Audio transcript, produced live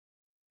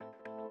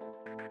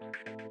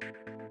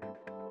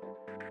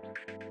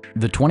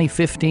The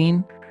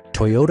 2015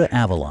 Toyota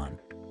Avalon.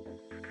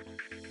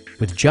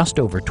 With just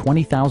over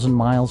 20,000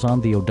 miles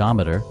on the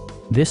odometer,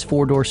 this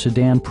four-door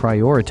sedan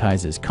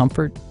prioritizes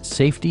comfort,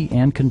 safety,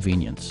 and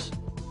convenience.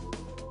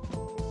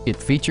 It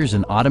features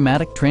an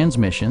automatic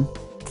transmission,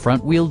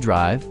 front-wheel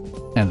drive,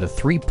 and a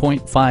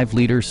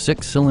 3.5-liter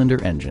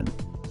six-cylinder engine.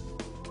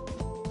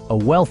 A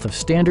wealth of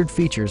standard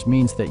features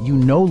means that you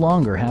no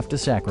longer have to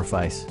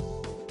sacrifice,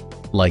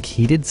 like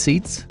heated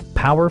seats,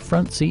 power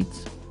front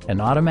seats, an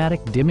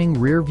automatic dimming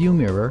rear-view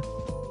mirror,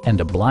 and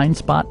a blind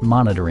spot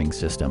monitoring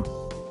system.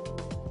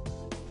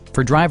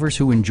 For drivers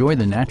who enjoy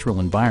the natural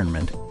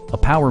environment, a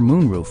power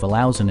moonroof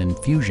allows an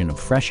infusion of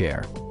fresh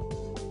air.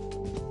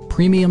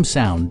 Premium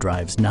sound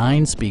drives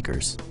 9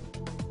 speakers,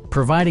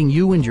 providing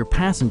you and your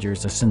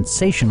passengers a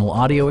sensational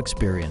audio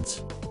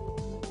experience.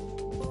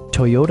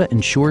 Toyota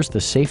ensures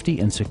the safety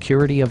and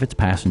security of its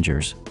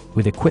passengers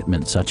with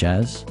equipment such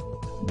as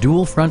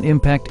dual front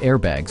impact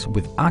airbags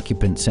with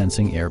occupant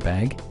sensing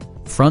airbag,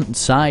 front and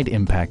side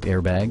impact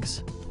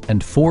airbags,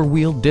 and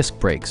 4-wheel disc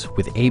brakes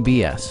with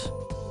ABS.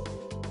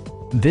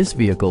 This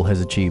vehicle has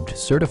achieved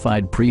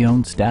certified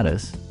pre-owned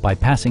status by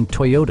passing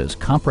Toyota's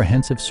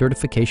comprehensive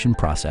certification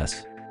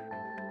process.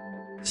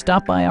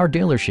 Stop by our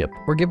dealership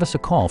or give us a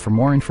call for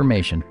more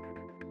information.